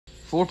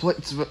4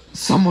 plates, but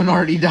someone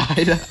already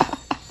died.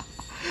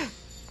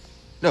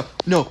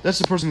 No, that's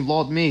the person who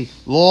lolled me.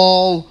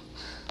 LOL.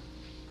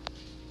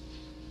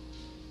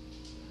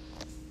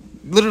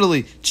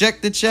 Literally,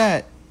 check the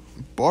chat.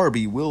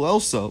 Barbie will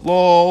Elsa.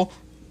 LOL.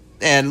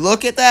 And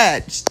look at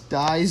that. Just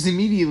dies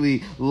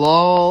immediately.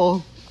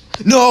 LOL.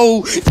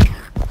 No!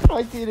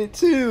 I did it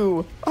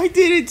too.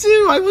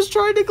 I was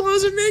trying to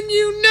close a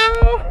menu. No!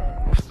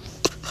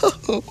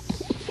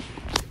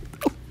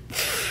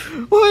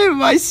 What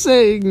am I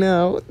saying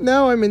now?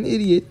 Now I'm an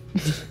idiot.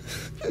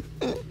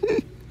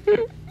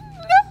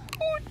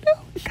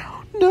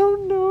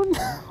 No.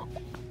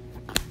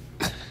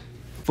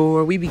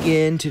 Before we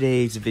begin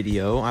today's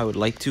video, I would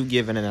like to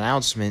give an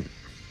announcement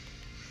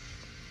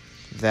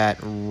that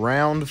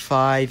round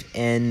 5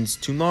 ends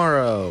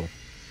tomorrow.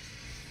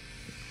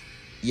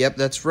 Yep,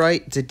 that's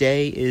right.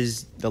 Today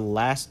is the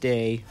last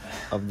day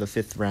of the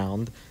 5th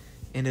round,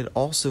 and it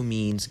also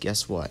means,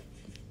 guess what?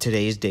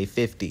 Today is day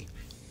 50.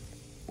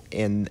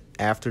 And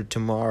after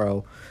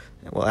tomorrow,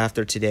 well,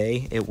 after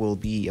today, it will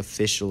be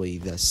officially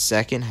the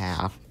second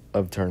half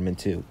of Tournament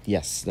 2.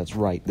 Yes, that's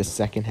right, the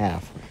second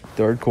half.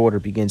 Third quarter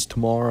begins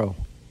tomorrow,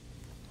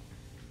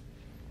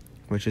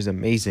 which is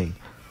amazing.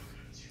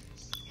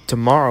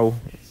 Tomorrow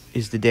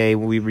is the day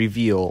when we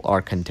reveal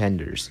our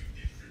contenders.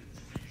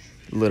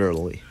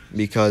 Literally.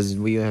 Because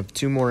we have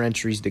 2 more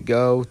entries to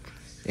go,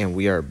 and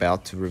we are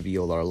about to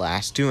reveal our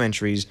last 2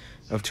 entries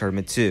of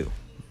Tournament 2.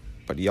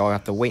 But y'all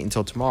have to wait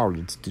until tomorrow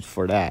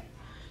for that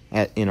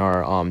in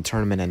our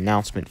tournament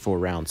announcement for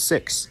round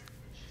 6.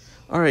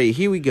 Alright,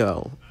 here we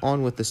go.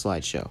 On with the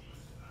slideshow.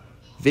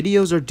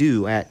 Videos are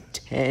due at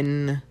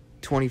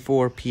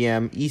 10:24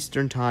 p.m.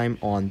 Eastern Time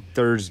on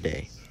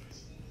Thursday.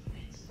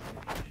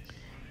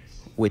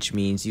 Which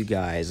means you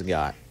guys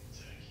got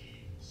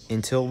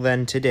until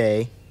then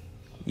today.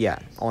 Yeah,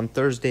 on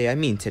Thursday, I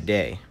mean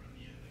today.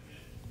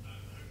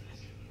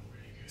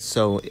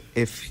 So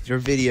if your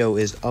video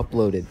is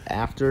uploaded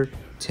after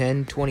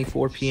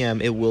 10:24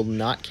 p.m., it will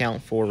not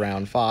count for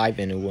round 5,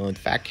 and it will in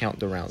fact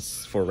count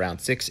for round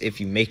 6 if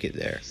you make it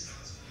there.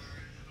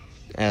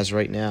 As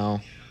right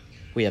now,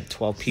 we have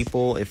 12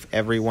 people. If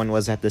everyone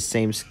was at the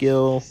same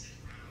skill,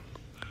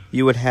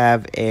 you would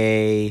have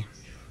a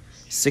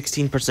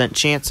 16%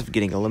 chance of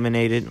getting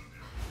eliminated.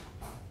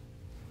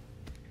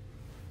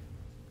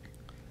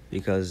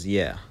 Because,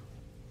 yeah,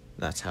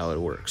 that's how it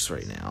works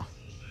right now.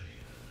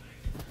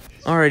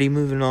 Alrighty,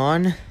 moving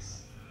on.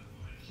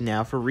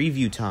 Now for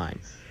review time.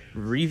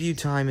 Review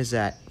time is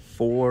at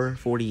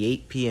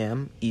 4:48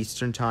 p.m.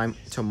 Eastern Time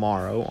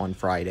tomorrow on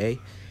Friday.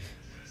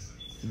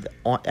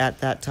 At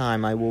that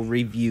time, I will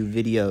review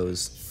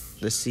videos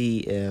to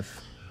see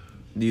if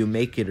you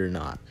make it or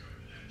not.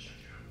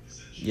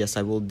 Yes,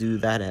 I will do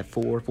that at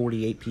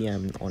 4:48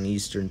 p.m. on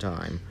Eastern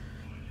Time.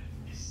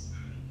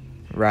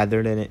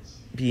 Rather than it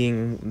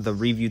being the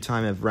review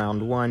time of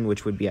round 1,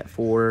 which would be at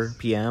 4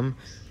 p.m.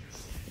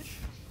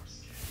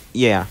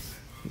 Yeah,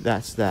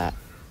 that's that.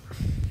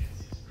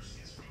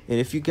 And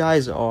if you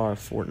guys are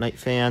Fortnite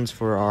fans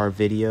for our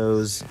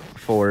videos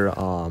for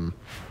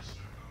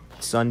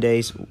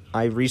Sundays,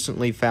 I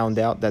recently found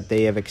out that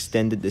they have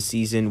extended the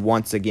season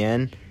once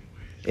again.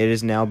 It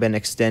has now been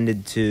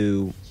extended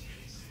to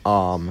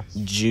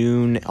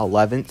June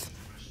 11th.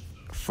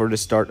 For the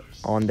start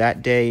on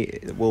that day,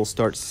 we'll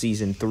start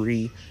season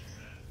 3.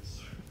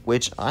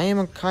 Which I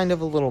am kind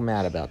of a little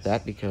mad about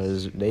that,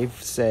 because they've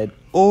said,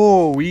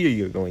 oh,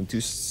 we are going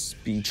to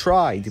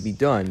try to be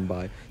done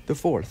by the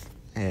 4th.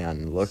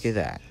 And look at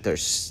that. They're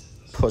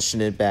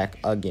pushing it back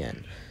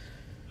again.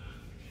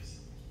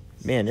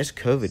 Man, this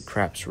COVID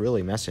crap's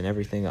really messing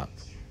everything up.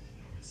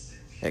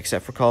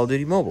 Except for Call of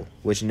Duty Mobile,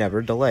 which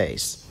never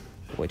delays.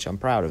 Which I'm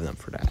proud of them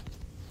for that.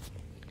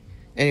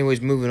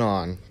 Anyways, moving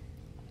on.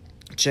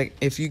 Check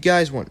if you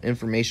guys want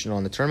information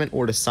on the tournament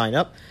or to sign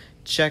up,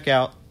 check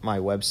out my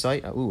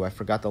website. Ooh, I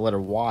forgot the letter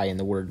Y in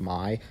the word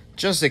my.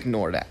 Just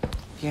ignore that.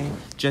 Okay?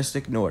 Just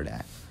ignore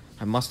that.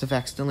 I must have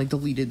accidentally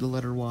deleted the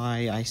letter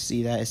Y. I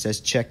see that. It says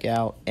check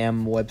out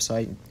M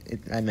website.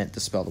 I meant to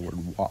spell the word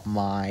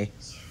my.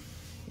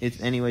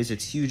 Anyways,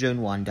 it's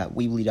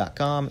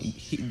hugeon1.weebly.com.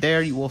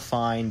 There you will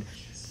find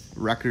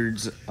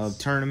records of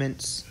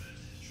tournaments,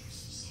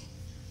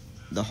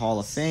 the Hall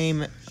of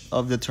Fame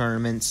of the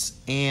tournaments,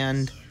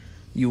 and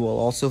you will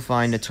also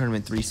find a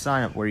Tournament 3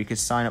 sign-up where you can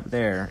sign up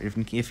there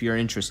if you're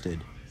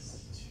interested.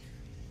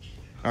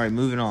 Alright,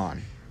 moving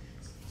on.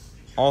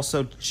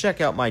 Also, check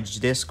out my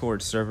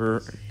Discord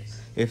server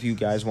if you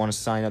guys want to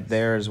sign up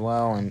there as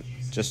well and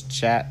just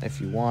chat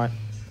if you want.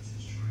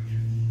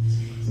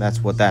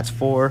 That's what that's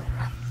for.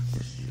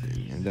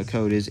 And the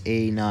code is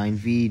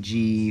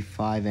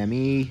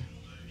A9VG5ME.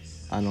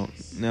 I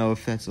don't know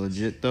if that's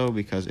legit though,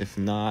 because if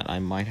not, I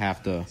might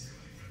have to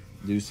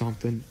do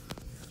something.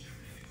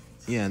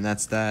 Yeah, and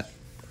that's that.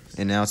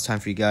 And now it's time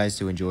for you guys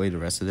to enjoy the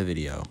rest of the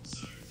video.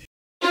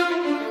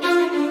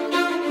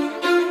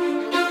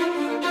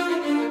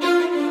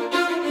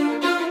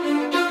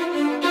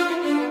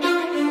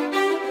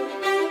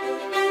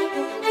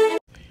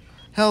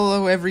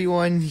 Hello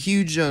everyone,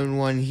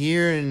 Huge1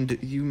 here, and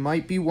you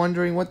might be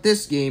wondering what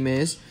this game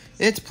is.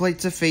 It's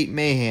Plates of Fate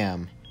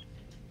Mayhem.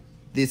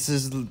 This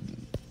is,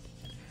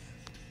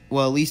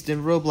 well, at least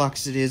in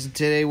Roblox it is.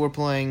 Today we're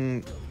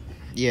playing,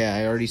 yeah,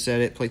 I already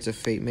said it, Plates of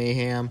Fate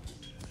Mayhem.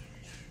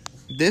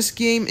 This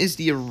game is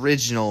the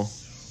original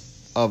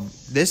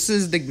this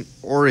is the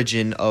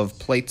origin of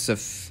Plates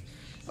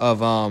of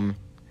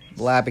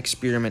Lab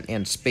Experiment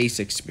and Space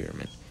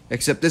Experiment.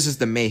 Except this is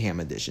the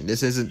Mayhem edition.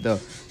 This isn't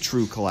the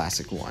true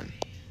classic one.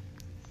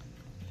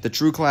 The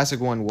true classic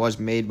one was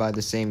made by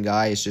the same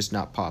guy, it's just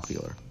not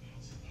popular.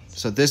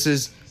 So this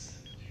is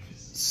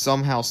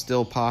somehow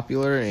still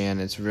popular, and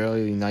it's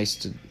really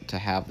nice to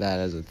have that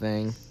as a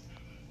thing.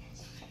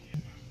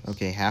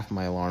 Okay, half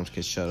my alarms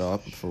could shut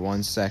up for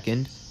 1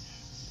 second.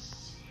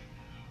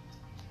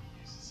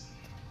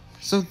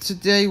 So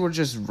today we're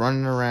just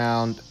running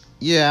around.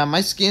 Yeah, my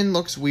skin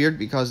looks weird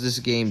because this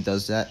game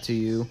does that to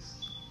you.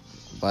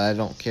 But I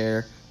don't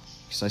care,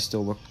 because I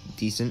still look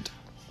decent.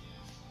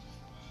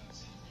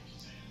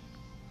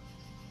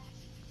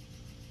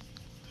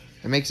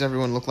 It makes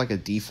everyone look like a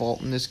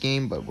default in this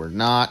game, but we're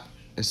not.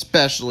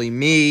 Especially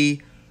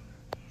me,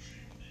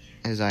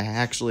 as I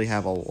actually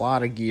have a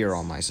lot of gear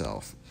on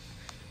myself.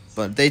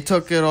 But they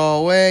took it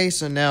all away,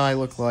 so now I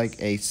look like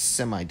a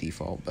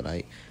semi-default,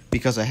 but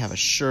because I have a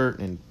shirt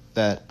and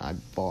that I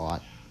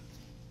bought.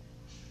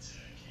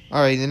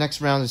 Alright, the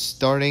next round is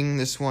starting.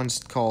 This one's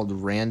called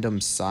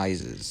Random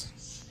Sizes.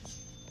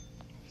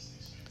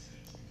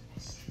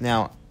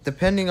 Now,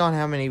 depending on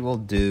how many we'll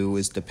do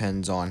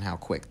depends on how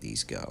quick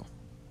these go.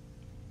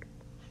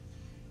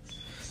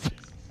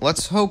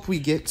 Let's hope we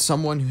get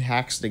someone who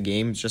hacks the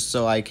game, just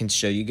so I can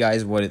show you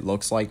guys what it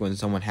looks like when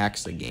someone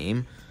hacks the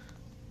game.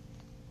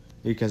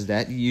 Because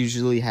that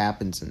usually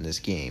happens in this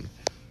game.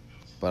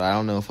 But I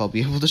don't know if I'll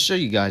be able to show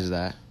you guys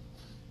that.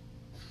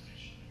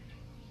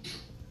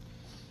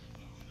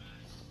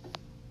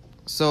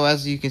 So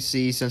as you can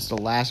see, since the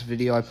last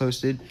video I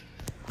posted,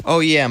 oh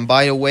yeah, and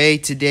by the way,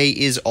 today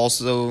is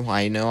also,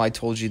 I know I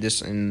told you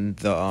this in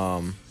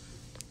the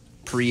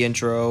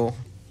pre-intro,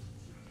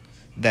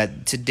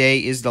 that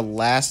today is the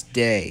last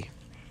day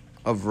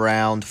of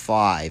round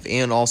 5,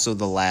 and also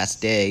the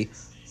last day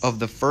of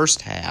the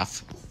first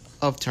half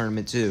of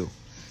Tournament 2.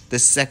 The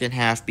second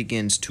half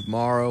begins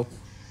tomorrow,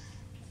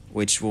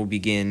 which will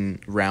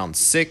begin round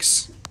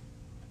 6.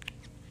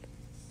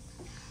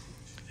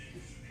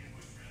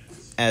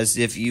 As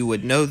if you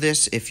would know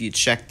this if you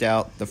checked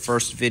out the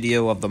first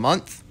video of the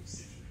month.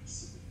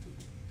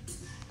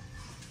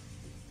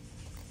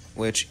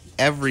 Which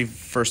every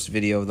first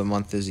video of the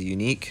month is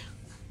unique.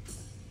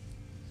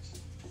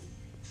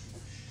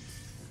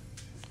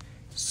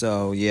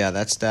 So yeah,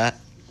 that's that.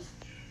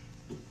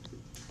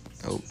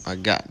 Oh, I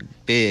got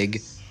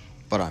big,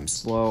 but I'm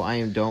slow.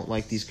 I don't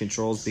like these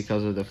controls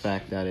because of the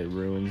fact that it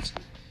ruins.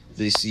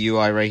 This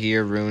UI right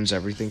here ruins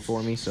everything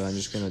for me, so I'm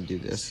just gonna do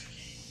this.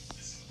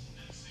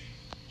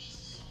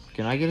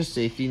 Can I get a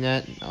safety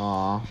net?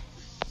 Aw.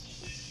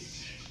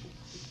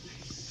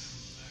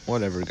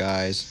 Whatever,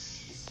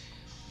 guys.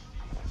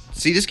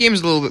 See, this game is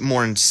a little bit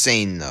more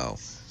insane, though,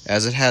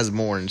 as it has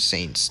more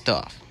insane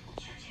stuff.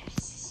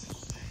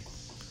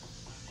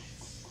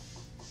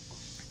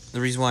 The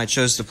reason why I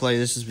chose to play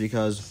this is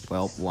because,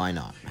 well, why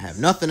not? I have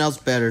nothing else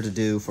better to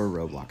do for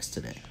Roblox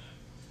today.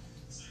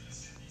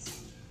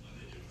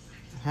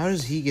 How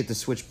does he get to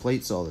switch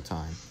plates all the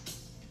time?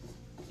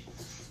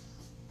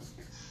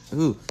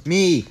 Ooh,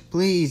 me!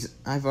 Please!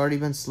 I've already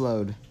been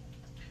slowed.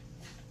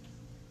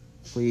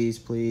 Please,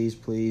 please,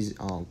 please.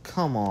 Oh,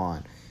 come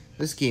on.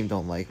 This game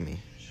don't like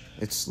me.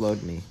 It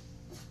slowed me.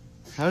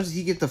 How does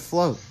he get the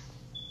float?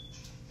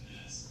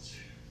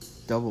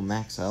 Double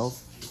max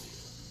health?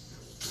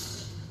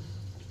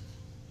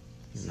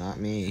 Not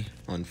me,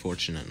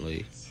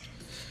 unfortunately.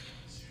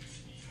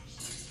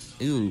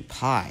 Ooh,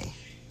 pie.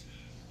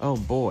 Oh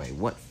boy,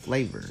 what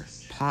flavor?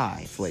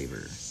 Pie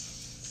flavor.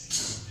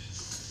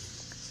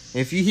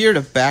 If you hear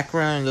the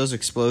background of those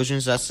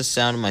explosions, that's the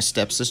sound of my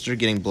stepsister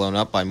getting blown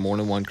up by more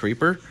than one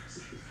creeper.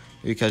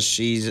 Because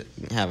she's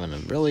having a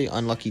really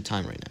unlucky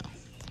time right now.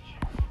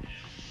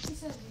 She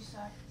said you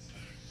suck.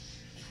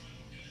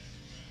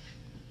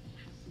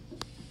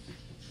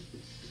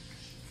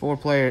 4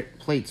 player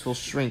plates will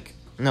shrink.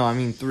 No, I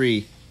mean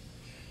 3.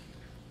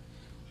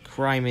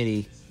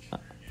 Criminy.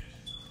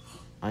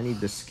 I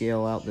need to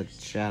scale out the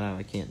shadow.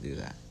 I can't do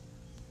that.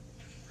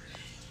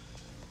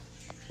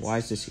 Why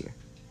is this here?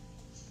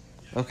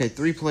 Okay,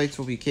 3 plates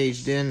will be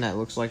caged in. That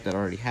looks like that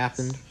already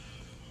happened.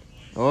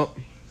 Oh,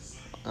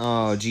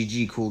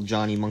 GG, cool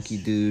Johnny Monkey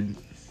Dude.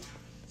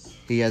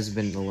 He has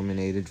been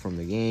eliminated from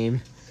the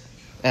game,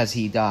 as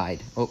he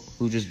died. Oh,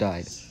 who just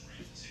died?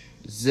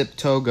 Zip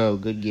Togo,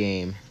 good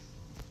game.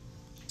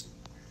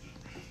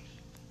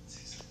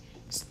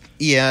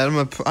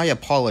 Yeah, I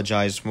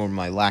apologize for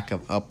my lack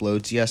of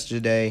uploads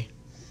yesterday.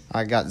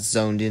 I got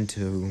zoned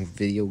into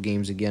video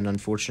games again,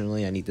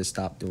 unfortunately. I need to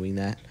stop doing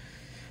that.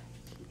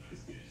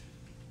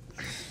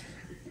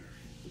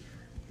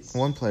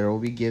 One player will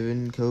be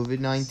given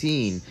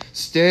COVID-19.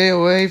 Stay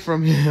away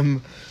from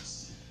him.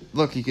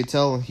 Look, you could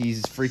tell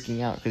he's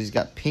freaking out because he's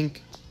got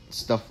pink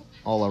stuff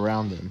all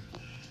around him.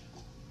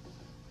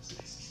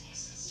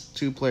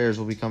 2 players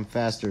will become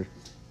faster.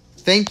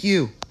 Thank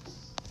you!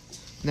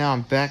 Now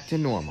I'm back to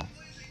normal.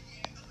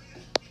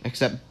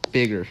 Except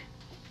bigger.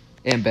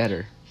 And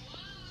better.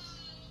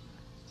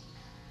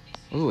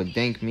 Ooh, a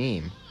dank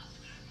meme.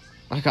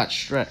 I got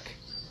Shrek.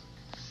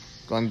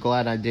 I'm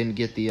glad I didn't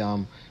get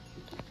the,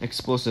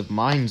 Explosive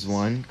Mines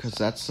one, because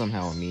that's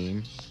somehow a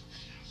meme.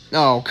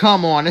 Oh,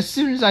 come on. As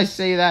soon as I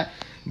say that,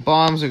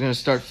 bombs are going to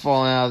start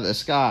falling out of the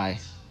sky.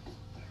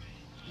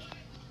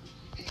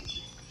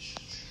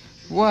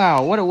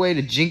 Wow, what a way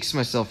to jinx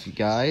myself, you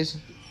guys.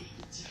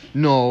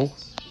 No.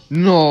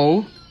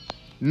 No.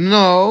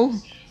 No.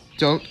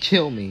 Don't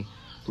kill me.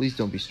 Please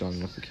don't be strong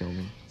enough to kill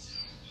me.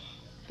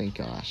 Thank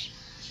gosh.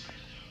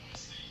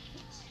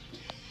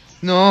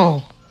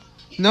 No.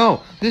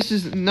 No. This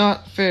is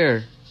not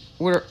fair.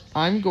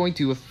 I'm going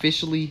to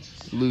officially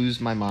lose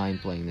my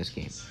mind playing this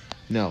game.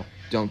 No.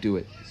 Don't do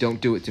it. Don't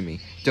do it to me.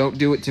 Don't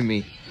do it to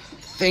me.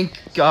 Thank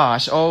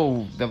gosh.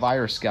 Oh, the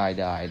virus guy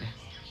died.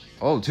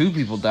 Oh, 2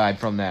 people died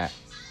from that.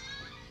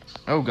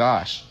 Oh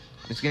gosh.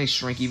 It's gonna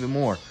shrink even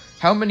more.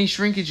 How many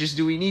shrinkages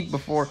do we need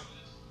before...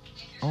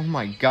 Oh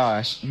my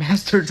gosh.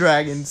 Master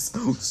Dragon's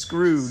so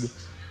screwed.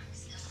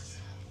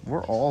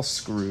 We're all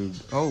screwed.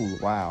 Oh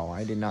wow.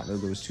 I did not know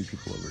there was 2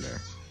 people over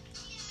there.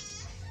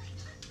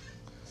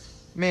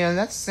 Man,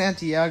 that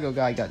Santiago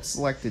guy got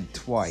selected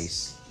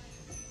twice.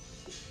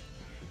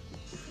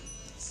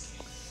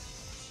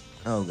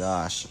 Oh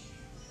gosh.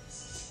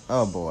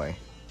 Oh boy.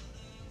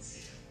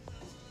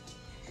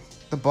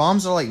 The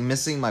bombs are like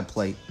missing my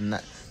plate, and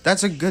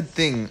that's a good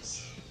thing,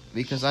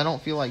 because I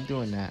don't feel like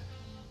doing that.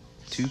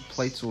 2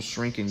 plates will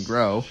shrink and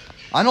grow.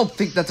 I don't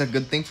think that's a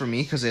good thing for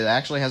me, because it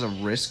actually has a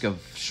risk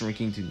of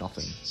shrinking to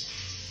nothing.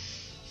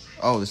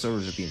 Oh, the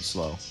servers are being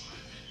slow.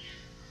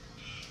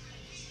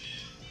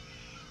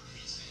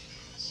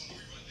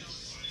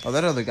 Oh,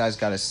 that other guy's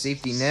got a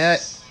safety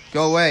net.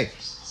 Go away.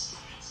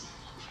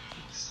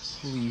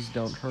 Please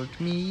don't hurt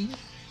me.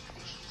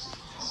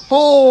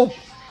 Oh!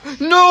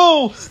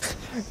 No!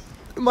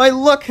 My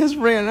luck has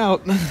ran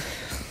out.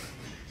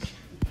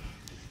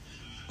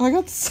 I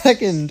got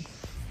second.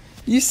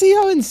 You see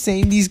how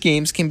insane these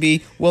games can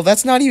be? Well,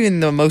 that's not even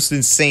the most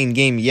insane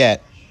game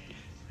yet.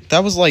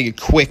 That was like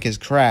quick as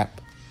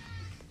crap.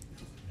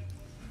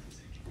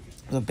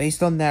 So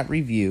based on that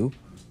review,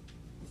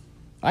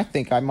 I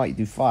think I might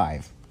do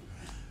 5.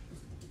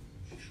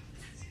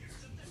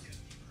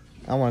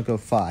 I want to go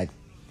 5.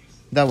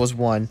 That was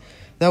one.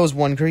 That was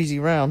one crazy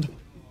round.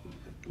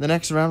 The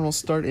next round will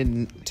start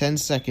in 10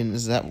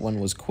 seconds. That one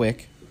was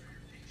quick.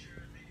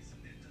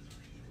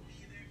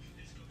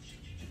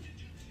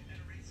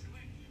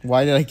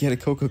 Why did I get a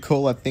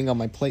Coca-Cola thing on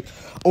my plate?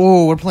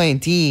 Oh, we're playing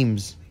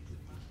teams.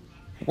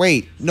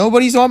 Wait,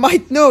 nobody's on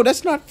my... No,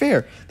 that's not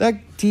fair.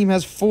 That team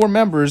has 4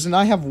 members and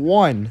I have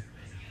 1.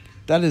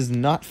 That is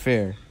not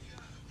fair.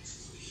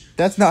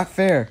 That's not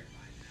fair.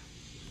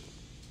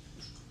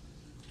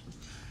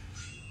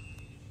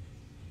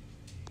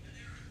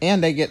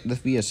 And I get to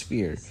be a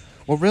sphere.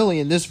 Well, really,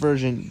 in this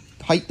version,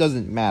 height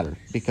doesn't matter.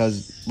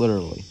 Because,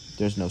 literally,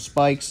 there's no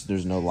spikes,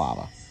 there's no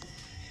lava.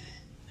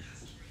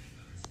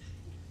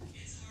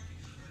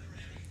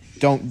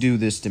 Don't do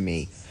this to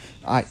me.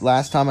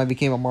 Last time I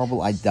became a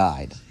marble, I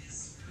died.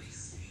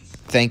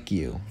 Thank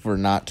you for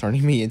not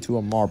turning me into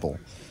a marble.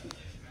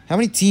 How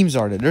many teams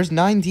are there? There's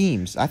 9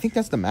 teams. I think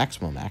that's the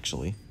maximum,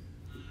 actually.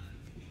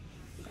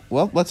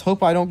 Well, let's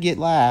hope I don't get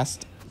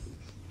last.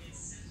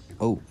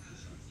 Oh.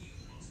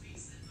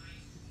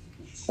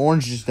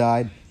 Orange just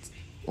died.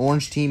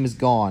 Orange team is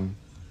gone.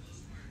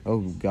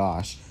 Oh,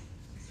 gosh.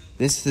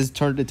 This has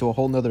turned into a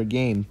whole nother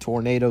game.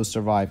 Tornado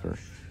Survivor.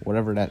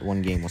 Whatever that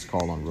one game was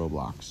called on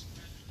Roblox.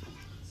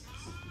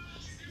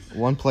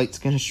 1 plate's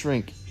gonna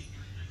shrink.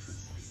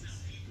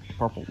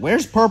 Purple.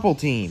 Where's purple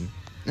team?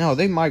 No,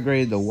 they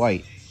migrated to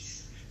white.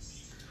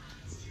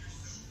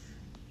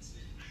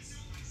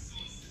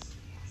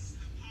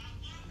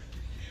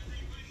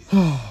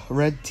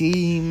 Red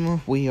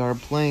team. We are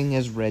playing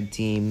as red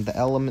team. The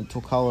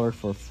elemental color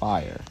for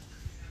fire.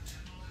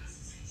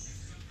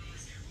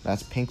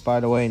 That's pink, by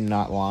the way,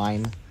 not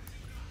lime.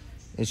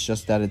 It's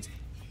just that it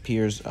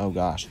appears... Oh,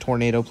 gosh.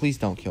 Tornado, please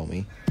don't kill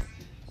me.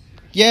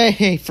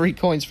 Yay! Free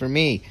coins for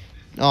me.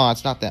 Oh,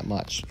 it's not that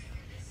much.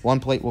 1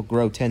 plate will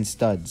grow 10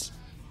 studs.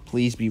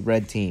 Please be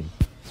red team.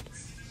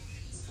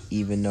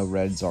 Even though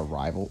reds are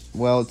rival.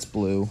 Well, it's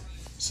blue,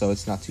 so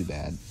it's not too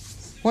bad.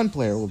 1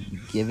 player will be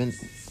given...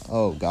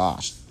 Oh,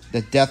 gosh.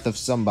 The death of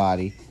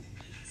somebody.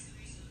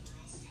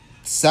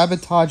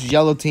 Sabotage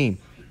yellow team.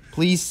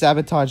 Please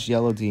sabotage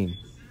yellow team.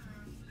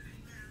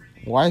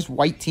 Why is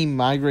white team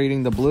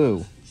migrating to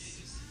blue?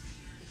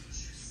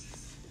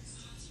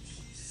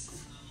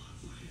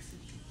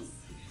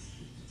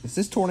 Is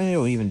this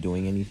tornado even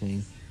doing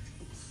anything?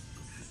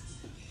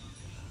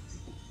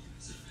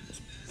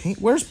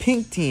 Where's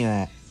pink team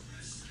at?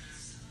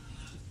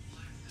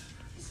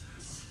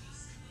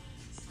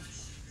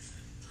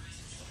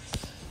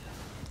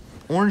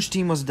 Orange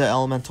team was the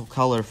elemental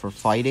color for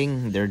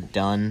fighting. They're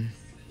done.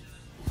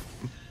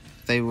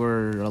 They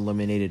were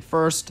eliminated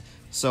first,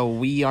 so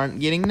we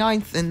aren't getting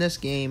 9th in this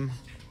game.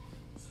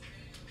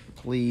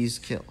 Please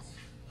kill.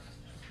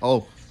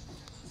 Oh.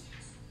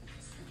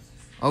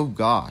 Oh,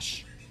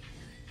 gosh.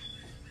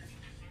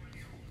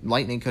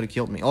 Lightning could have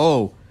killed me.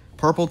 Oh,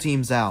 purple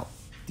team's out.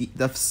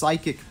 The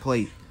psychic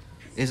plate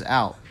is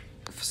out.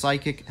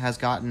 Psychic has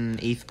gotten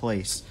 8th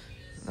place.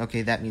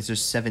 Okay, that means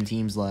there's 7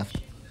 teams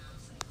left.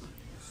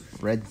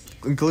 Red,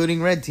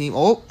 including red team.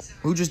 Oh,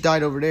 who just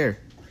died over there?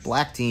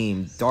 Black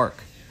team, dark.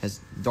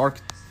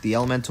 The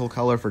elemental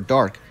color for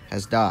dark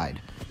has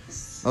died.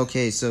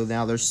 Okay, so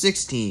now there's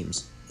 6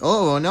 teams.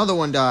 Oh, another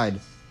one died.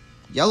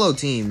 Yellow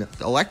team,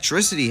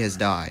 electricity has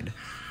died.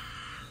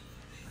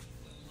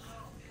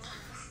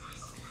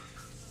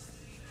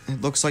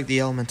 It looks like the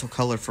elemental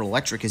color for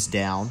electric is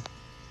down.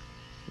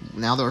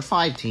 Now there are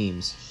 5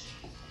 teams.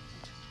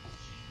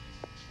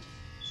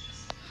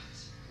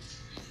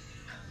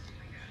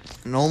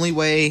 The only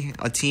way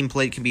a team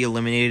plate can be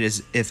eliminated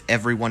is if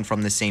everyone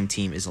from the same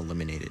team is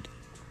eliminated.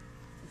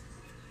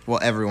 Well,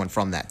 everyone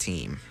from that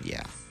team,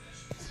 yeah.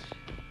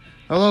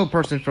 Hello,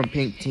 person from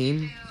pink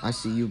team. I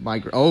see you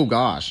migrate. Oh,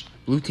 gosh.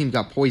 Blue team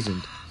got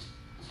poisoned.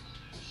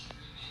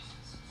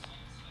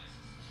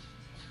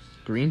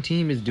 Green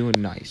team is doing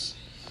nice.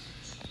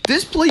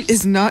 This plate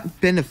has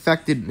not been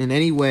affected in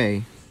any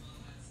way.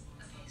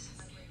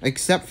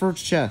 Except for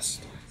its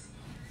chest.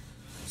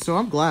 So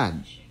I'm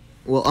glad.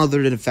 Well,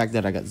 other than the fact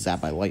that I got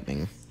zapped by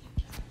lightning.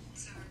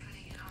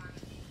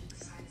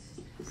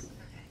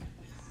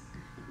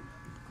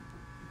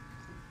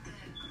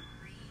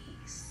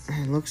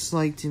 It looks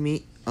like to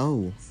me...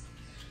 Oh.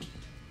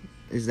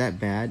 Is that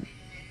bad?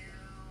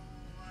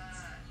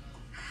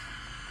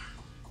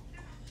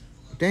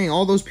 Dang,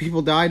 all those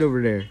people died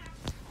over there.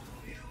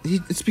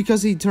 It's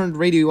because he turned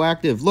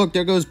radioactive. Look,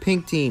 there goes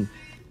pink team.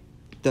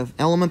 The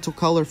elemental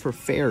color for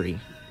fairy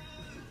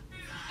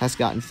has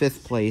gotten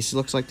 5th place.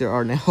 Looks like there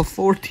are now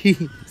 4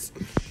 teams.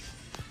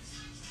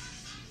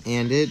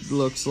 And it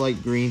looks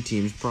like green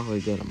team's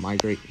probably gonna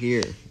migrate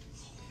here.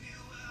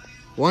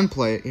 One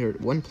plate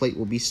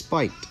will be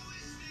spiked.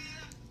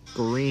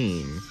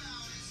 Green.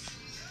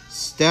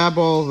 Stab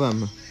all of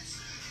them.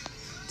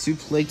 2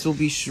 plates will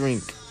be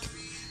shrinked.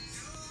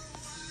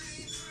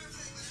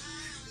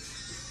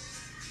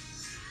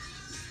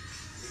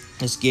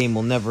 This game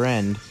will never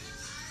end.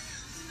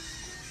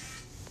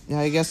 Yeah,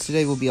 I guess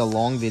today will be a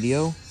long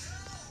video.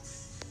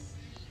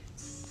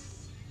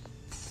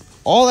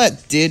 All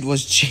that did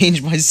was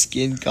change my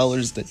skin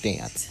colors to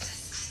dance.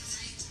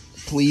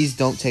 Please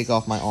don't take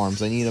off my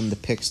arms. I need them to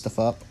pick stuff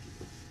up.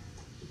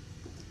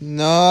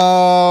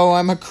 No,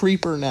 I'm a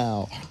creeper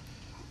now.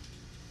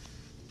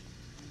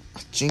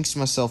 I jinxed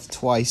myself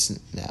twice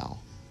now.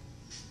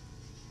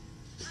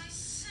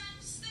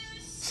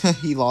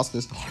 He lost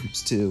his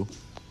arms too.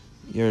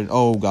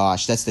 Oh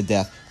gosh, that's the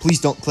death.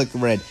 Please don't click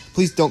red.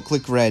 Please don't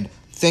click red.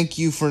 Thank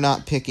you for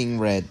not picking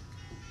red.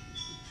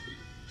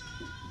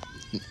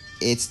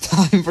 It's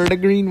time for the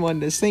green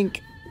one to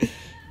sink.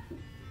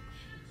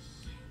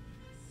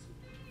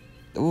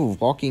 Ooh,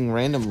 walking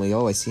randomly.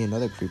 Oh, I see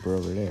another creeper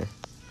over there.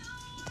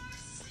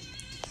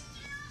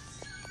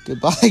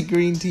 Goodbye,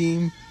 green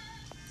team.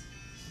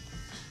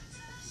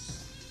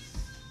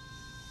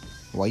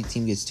 White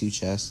team gets 2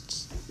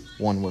 chests.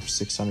 One worth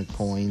 600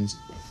 coins.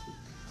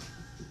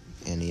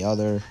 And the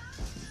other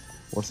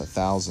worth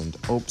 1,000.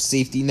 Oh,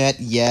 safety net,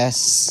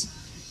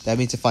 yes. That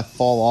means if I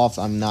fall off,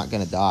 I'm not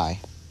gonna die.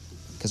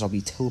 Because I'll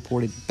be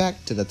teleported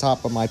back to the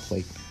top of my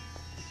plate.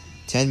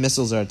 10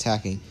 missiles are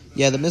attacking.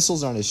 Yeah, the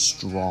missiles aren't as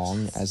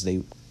strong as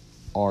they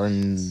are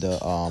in the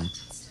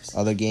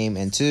other game.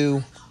 And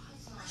 2,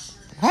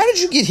 how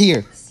did you get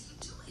here?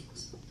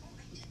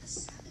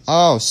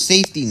 Oh,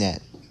 safety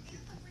net.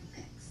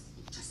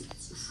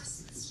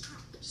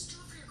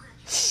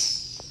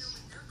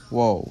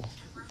 Whoa.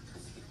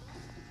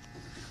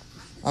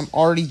 I'm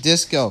already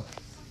disco.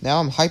 Now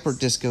I'm hyper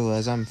disco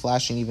as I'm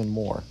flashing even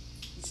more.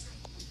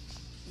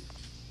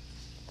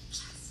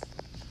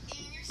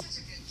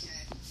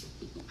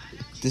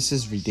 This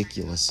is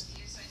ridiculous.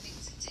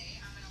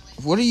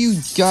 What are you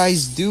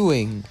guys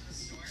doing?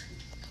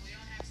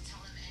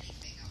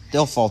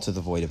 They'll fall to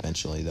the void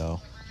eventually,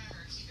 though.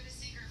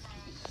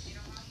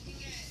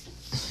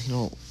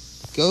 No,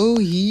 go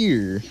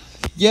here.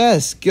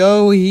 Yes,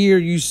 go here.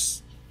 You.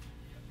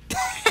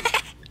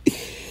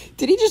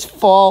 Did he just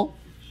fall?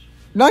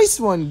 Nice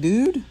one,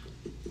 dude.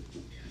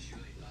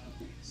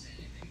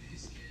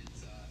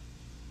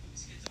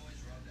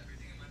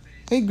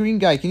 Hey, green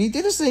guy, can you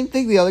do the same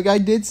thing the other guy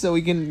did so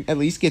we can at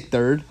least get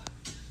 3rd?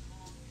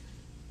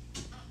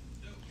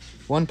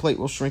 1 plate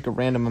will shrink a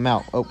random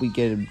amount. Oh, we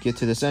get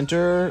to the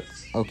center.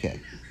 Okay.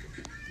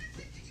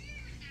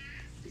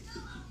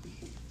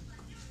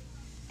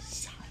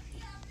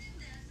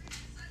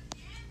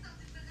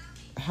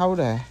 How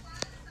the...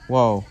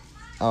 Whoa.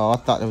 Oh, I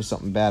thought there was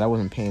something bad. I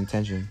wasn't paying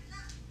attention.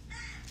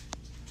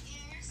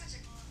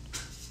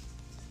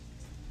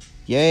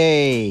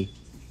 Yay!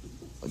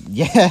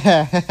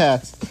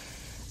 Yes!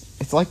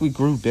 It's like we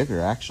grew bigger,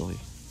 actually.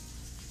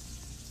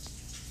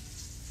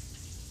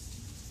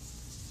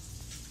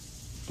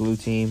 Blue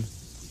team.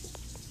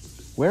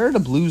 Where are the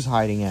blues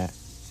hiding at?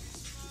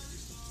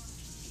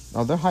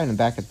 Oh, they're hiding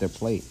back at their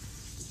plate.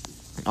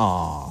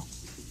 Aw.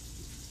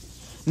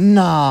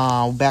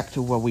 No, back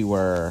to what we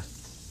were.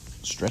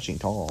 Stretching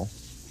tall.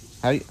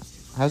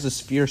 How's a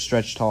spear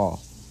stretch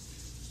tall?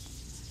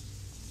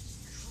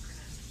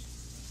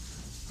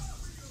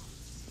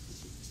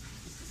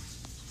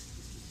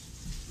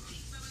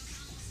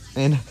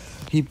 And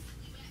he...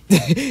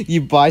 you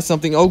buy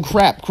something... Oh,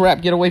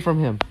 crap, get away from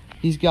him.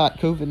 He's got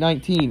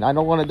COVID-19. I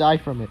don't want to die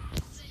from it.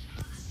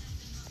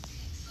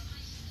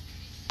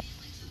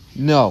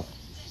 No.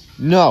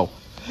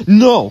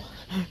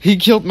 He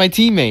killed my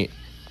teammate.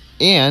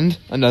 And,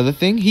 another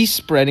thing, he's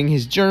spreading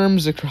his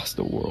germs across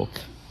the world.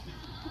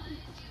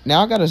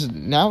 Now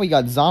we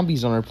got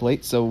zombies on our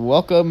plate, so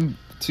welcome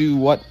to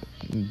what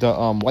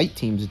the white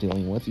team's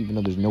dealing with, even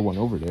though there's no one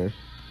over there.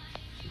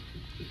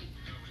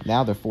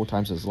 Now they're 4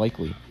 times as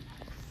likely.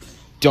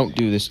 Don't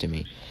do this to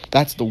me.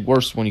 That's the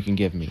worst one you can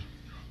give me.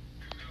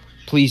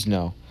 Please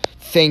no.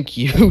 Thank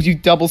you. You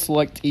double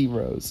select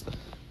T-Rose.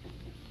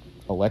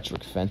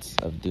 Electric Fence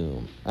of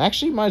Doom.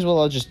 Actually, might as well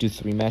I'll just do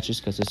 3 matches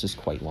because this is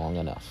quite long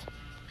enough.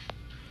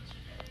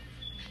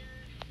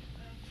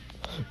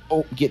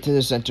 Oh, get to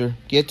the center.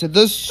 Get to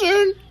the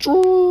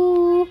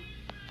center.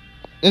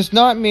 It's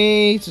not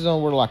me. So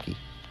we're lucky.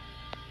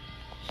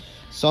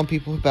 Some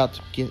people are about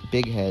to get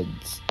big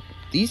heads.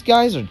 These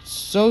guys are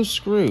so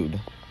screwed.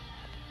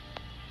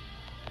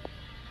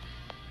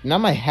 Now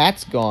my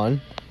hat's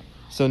gone.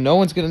 So no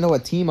one's going to know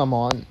what team I'm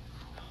on.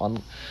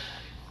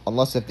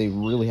 Unless if they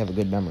really have a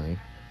good memory.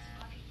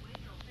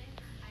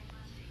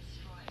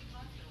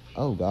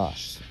 Oh,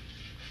 gosh.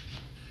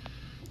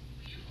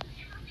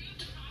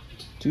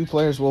 2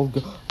 players will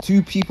go.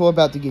 2 people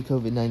about to get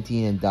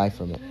COVID-19 and die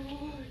from it.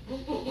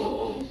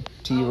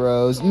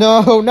 T-Rose.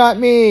 No, not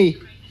me!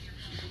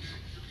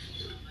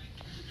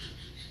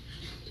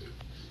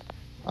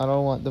 I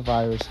don't want the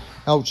virus.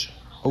 Ouch.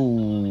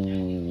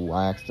 Oh,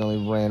 I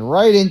accidentally ran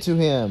right into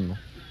him.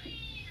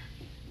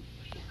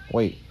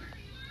 Wait.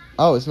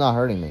 Oh, it's not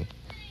hurting me.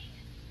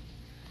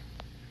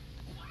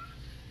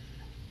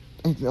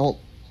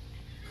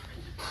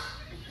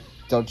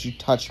 Don't you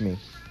touch me.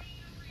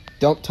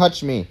 Don't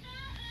touch me.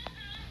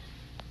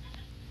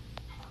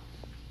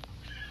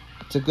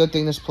 It's a good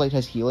thing this plate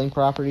has healing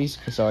properties,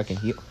 so I can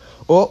heal.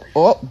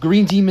 Oh,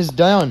 green team is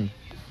done.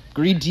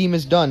 Green team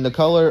is done. The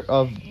color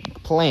of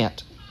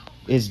plant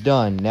is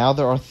done. Now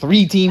there are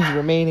 3 teams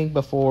remaining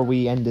before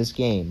we end this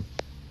game.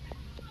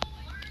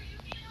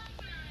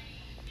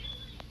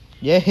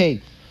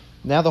 Yay.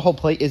 Now the whole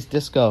plate is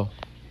disco.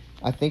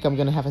 I think I'm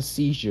going to have a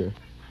seizure.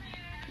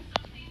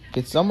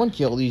 Could someone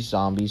kill these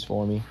zombies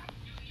for me?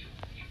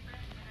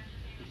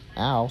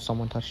 Ow,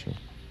 someone touched me.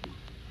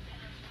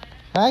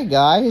 Hi,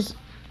 guys.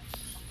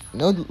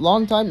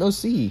 Long time no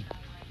see.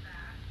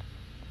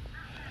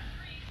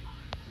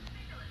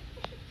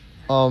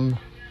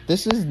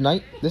 This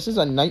is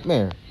a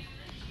nightmare.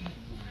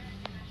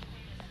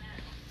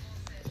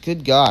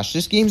 Good gosh,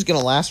 this game's gonna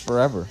last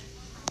forever.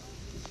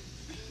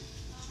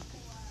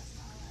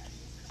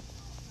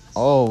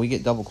 Oh, we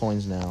get double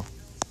coins now.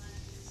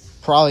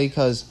 Probably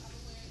because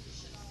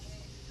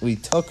we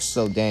took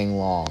so dang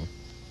long.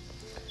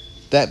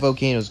 That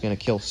volcano's gonna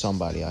kill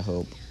somebody, I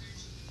hope.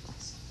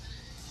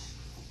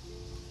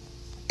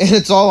 And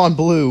it's all on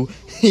blue.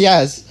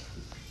 Yes.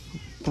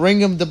 Bring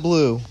them to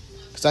blue.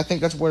 Because I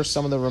think that's where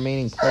some of the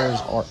remaining players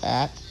are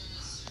at.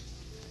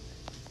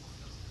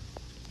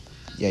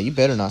 Yeah, you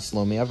better not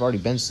slow me. I've already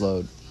been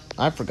slowed.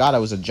 I forgot I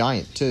was a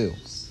giant, too.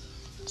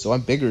 So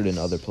I'm bigger than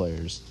other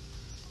players.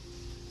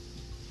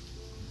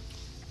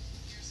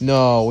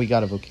 No, we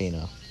got a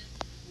volcano.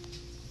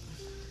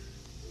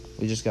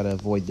 We just gotta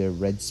avoid their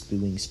red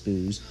spewing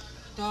spews.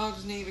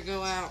 Dogs need to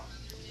go out.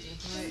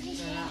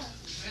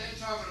 They're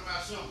talking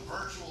about some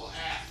virtual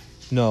app.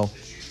 No. They're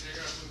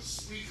gonna put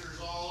speakers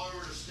all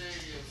over the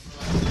stadium for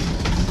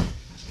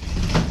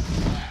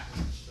like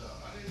and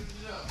stuff. I didn't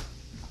even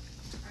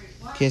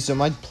know. Okay, so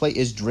my plate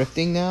is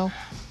drifting now.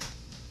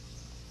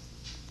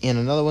 And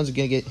another one's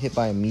gonna get hit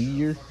by a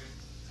meteor.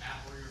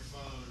 App on your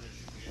phone that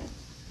you can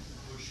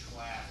push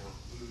clap or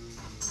boo.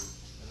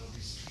 And there'll be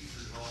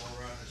speakers all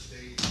around the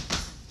stadium.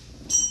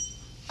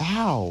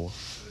 Ow.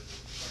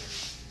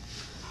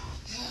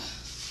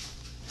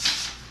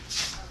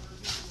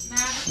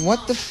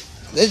 What the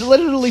it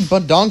literally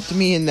badonked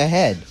me in the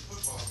head.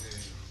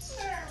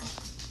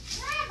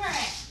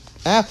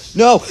 Ah,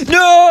 no!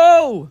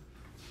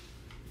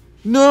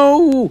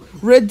 No!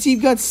 Red team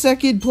got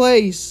 2nd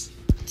place.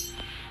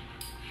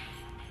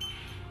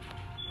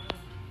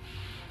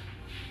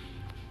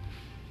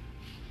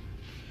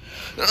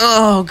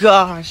 Oh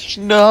gosh,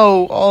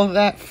 no! All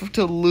that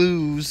to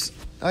lose.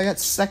 I got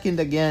 2nd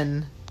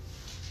again.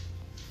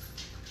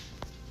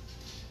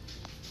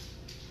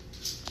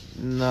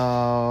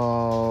 No.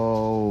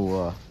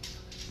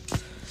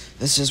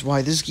 This is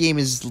why this game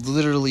is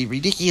literally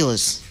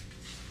ridiculous.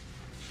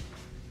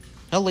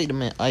 How late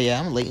am I? Oh yeah,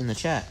 I'm late in the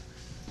chat.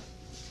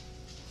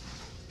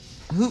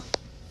 Who?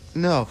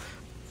 No.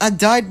 I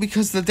died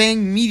because the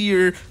dang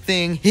meteor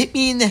thing hit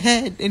me in the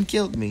head and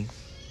killed me.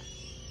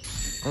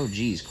 Oh,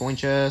 geez. Coin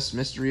chest,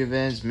 mystery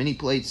events, mini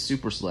plates,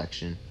 super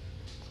selection.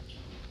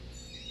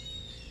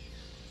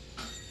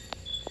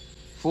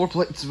 4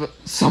 plates, but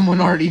someone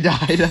already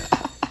died.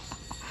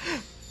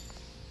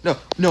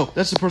 No,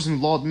 that's the person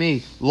who logged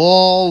me.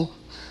 LOL.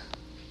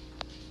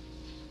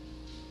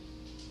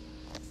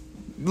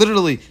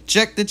 Literally,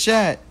 check the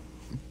chat.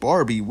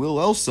 Barbie will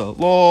Elsa.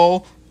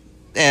 LOL.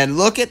 And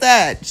look at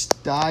that.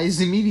 Just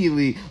dies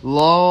immediately.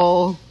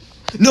 LOL.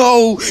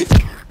 No!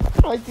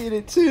 I did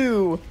it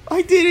too.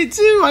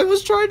 I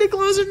was trying to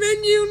close a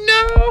menu.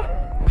 No!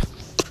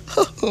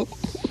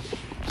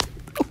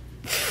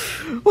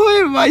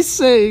 What am I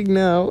saying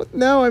now?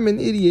 Now I'm an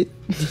idiot.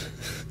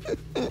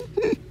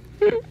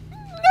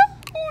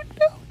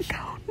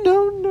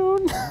 No.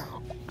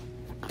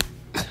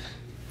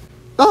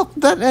 Well,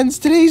 that ends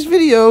today's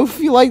video. If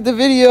you like the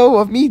video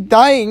of me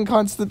dying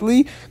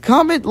constantly,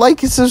 comment,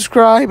 like, and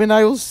subscribe, and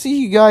I will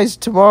see you guys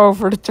tomorrow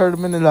for the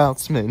tournament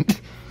announcement.